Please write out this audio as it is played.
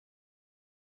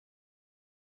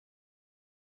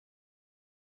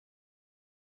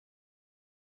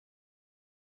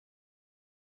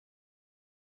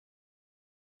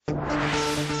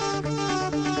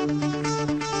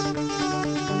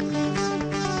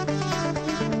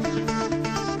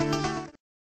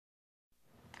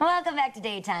Welcome back to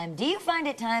Daytime. Do you find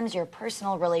at times your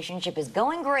personal relationship is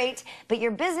going great, but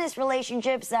your business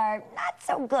relationships are not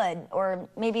so good, or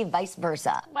maybe vice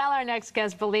versa? Well, our next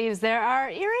guest believes there are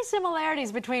eerie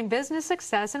similarities between business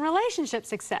success and relationship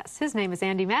success. His name is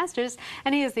Andy Masters,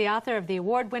 and he is the author of the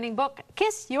award-winning book,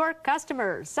 Kiss Your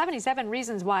Customers, 77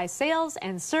 Reasons Why Sales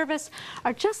and Service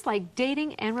Are Just Like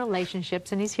Dating and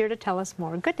Relationships, and he's here to tell us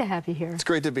more. Good to have you here. It's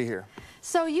great to be here.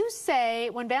 So you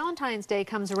say when Valentine's Day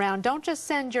comes around, don't just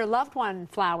send your loved one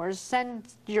flowers, send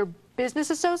your business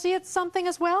associates something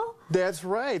as well? That's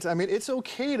right. I mean, it's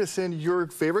okay to send your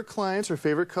favorite clients or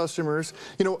favorite customers,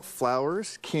 you know,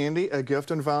 flowers, candy, a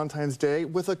gift on Valentine's Day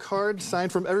with a card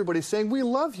signed from everybody saying, we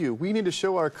love you. We need to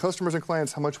show our customers and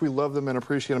clients how much we love them and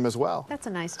appreciate them as well. That's a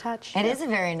nice touch. It is a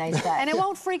very nice touch. And it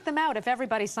won't freak them out if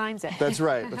everybody signs it. That's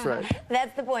right. That's right.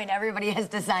 That's the point. Everybody has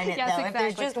to sign it, Yes, though. exactly.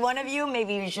 If there's just one of you,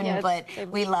 maybe you shouldn't, Yes. but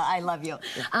I love you.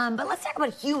 Yeah. But let's talk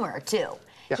about humor, too.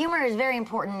 Yeah. Humor is very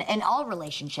important in all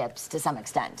relationships to some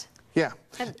extent. Yeah.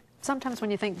 And sometimes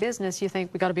when you think business, you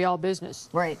think we got to be all business.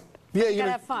 Right. Yeah, you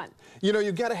gotta have fun. You know,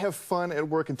 you got to have fun at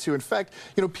work, and too. In fact,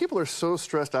 you know, people are so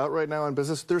stressed out right now in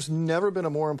business. There's never been a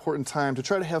more important time to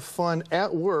try to have fun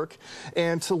at work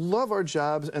and to love our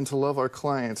jobs and to love our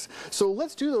clients. So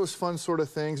let's do those fun sort of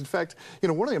things. In fact, you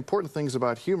know, one of the important things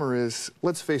about humor is,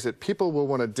 let's face it, people will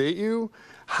want to date you,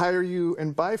 hire you,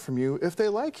 and buy from you if they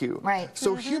like you. Right.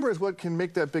 So humor is what can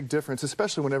make that big difference,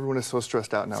 especially when everyone is so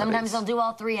stressed out nowadays. Sometimes they'll do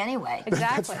all three anyway.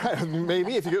 Exactly. That's right.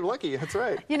 Maybe if you get lucky. That's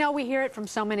right. You know, we hear it from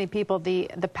so many people, the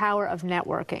power of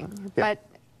networking. Yeah. But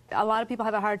a lot of people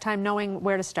have a hard time knowing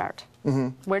where to start.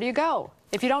 Where do you go?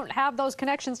 If you don't have those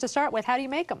connections to start with, how do you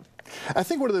make them? I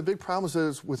think one of the big problems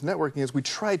is with networking is we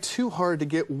try too hard to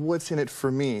get what's in it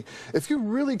for me. If you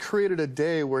really created a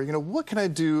day where, you know, what can I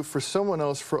do for someone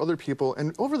else, for other people,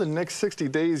 and over the next 60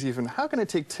 days even, how can I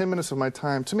take 10 minutes of my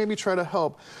time to maybe try to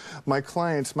help my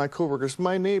clients, my coworkers,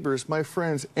 my neighbors, my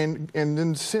friends, and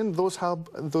then send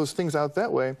those things out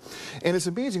that way. And it's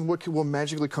amazing what will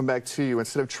magically come back to you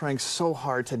instead of trying so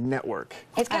hard to network.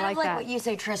 It's kind of like what you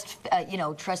say, trust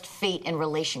fate in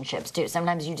relationships too.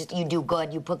 Sometimes you do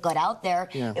good, you put good out there,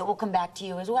 it will come back to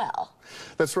you as well.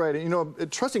 That's right. And, you know,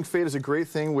 trusting fate is a great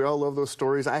thing. We all love those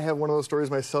stories. I have one of those stories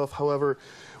myself. However,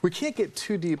 we can't get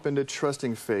too deep into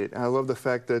trusting fate. And I love the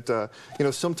fact that, you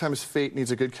know, sometimes fate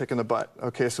needs a good kick in the butt.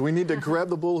 Okay, so we need to grab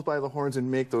the bull by the horns and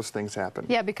make those things happen.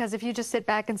 Yeah, because if you just sit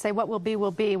back and say what will be,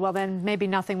 well, then maybe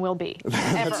nothing will be.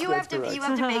 You have to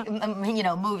make, you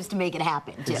know, moves to make it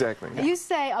happen, too. Exactly. Yeah. You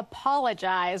say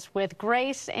apologize with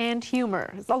grace and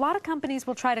humor. A lot of companies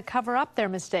will try to cover up their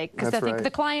mistake because they think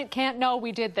the client can't know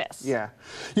we did this. Yeah.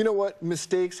 You know what?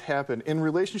 Mistakes happen in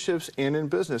relationships and in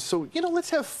business. So, you know,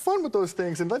 let's have fun with those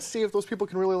things and let's see if those people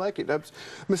can really like it.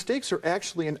 Mistakes are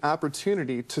actually an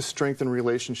opportunity to strengthen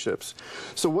relationships.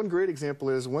 So one great example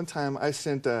is one time I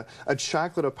sent a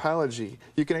chocolate apology.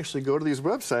 You can actually go to these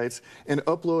websites and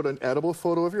upload an edible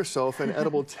photo of yourself and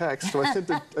edible text. So I sent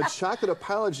a chocolate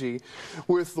apology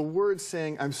with the words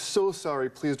saying, I'm so sorry,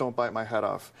 please don't bite my head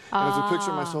off. And it was a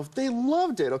picture of myself. They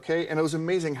loved it, okay? And it was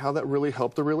amazing how that really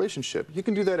helped the relationship. You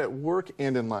can do that at work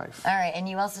and in life. All right, and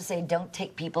you also say don't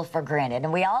take people for granted.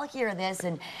 And we all hear this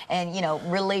and you know,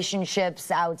 relationships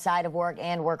outside of work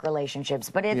and work relationships,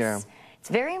 but it's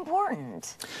very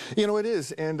important. You know, it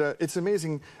is, and it's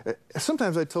amazing.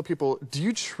 Sometimes I tell people, do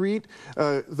you treat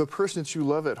the person that you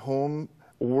love at home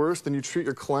worse than you treat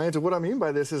your client? And what I mean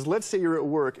by this is, let's say you're at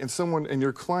work and someone and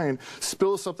your client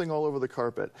spills something all over the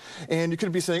carpet, and you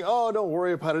could be saying, oh, don't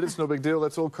worry about it, it's no big deal,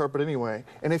 that's old carpet anyway.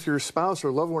 And if your spouse or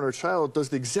loved one or child does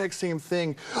the exact same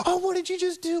thing, oh, what did you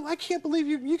just do? I can't believe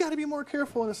you got to be more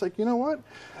careful. And it's like, you know what?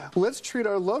 Let's treat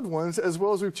our loved ones as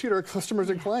well as we treat our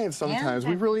customers and clients sometimes.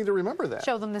 We really need to remember that.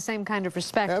 Show them the same kind of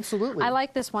respect. Absolutely. I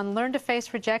like this one. Learn to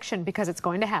face rejection because it's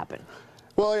going to happen.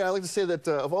 Well, yeah, I like to say that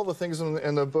of all the things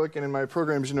in the book and in my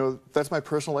programs, you know, that's my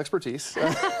personal expertise.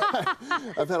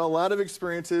 I've had a lot of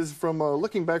experiences from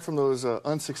looking back from those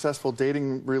unsuccessful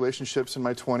dating relationships in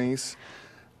my 20s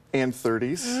and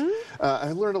 30s.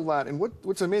 I learned a lot, and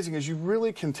what's amazing is you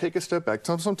really can take a step back.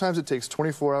 Sometimes it takes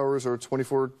 24 hours or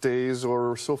 24 days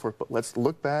or so forth, but let's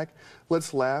look back,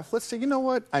 let's laugh, let's say, you know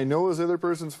what, I know it was the other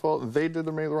person's fault, they made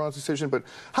the wrong decision, but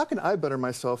how can I better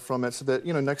myself from it so that,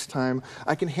 you know, next time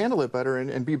I can handle it better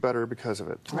and be better because of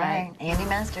it. Right. Andy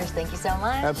Masters, thank you so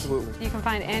much. Absolutely. You can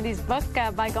find Andy's book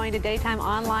by going to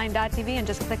daytimeonline.tv and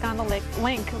just click on the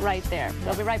link right there.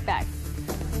 We'll be right back.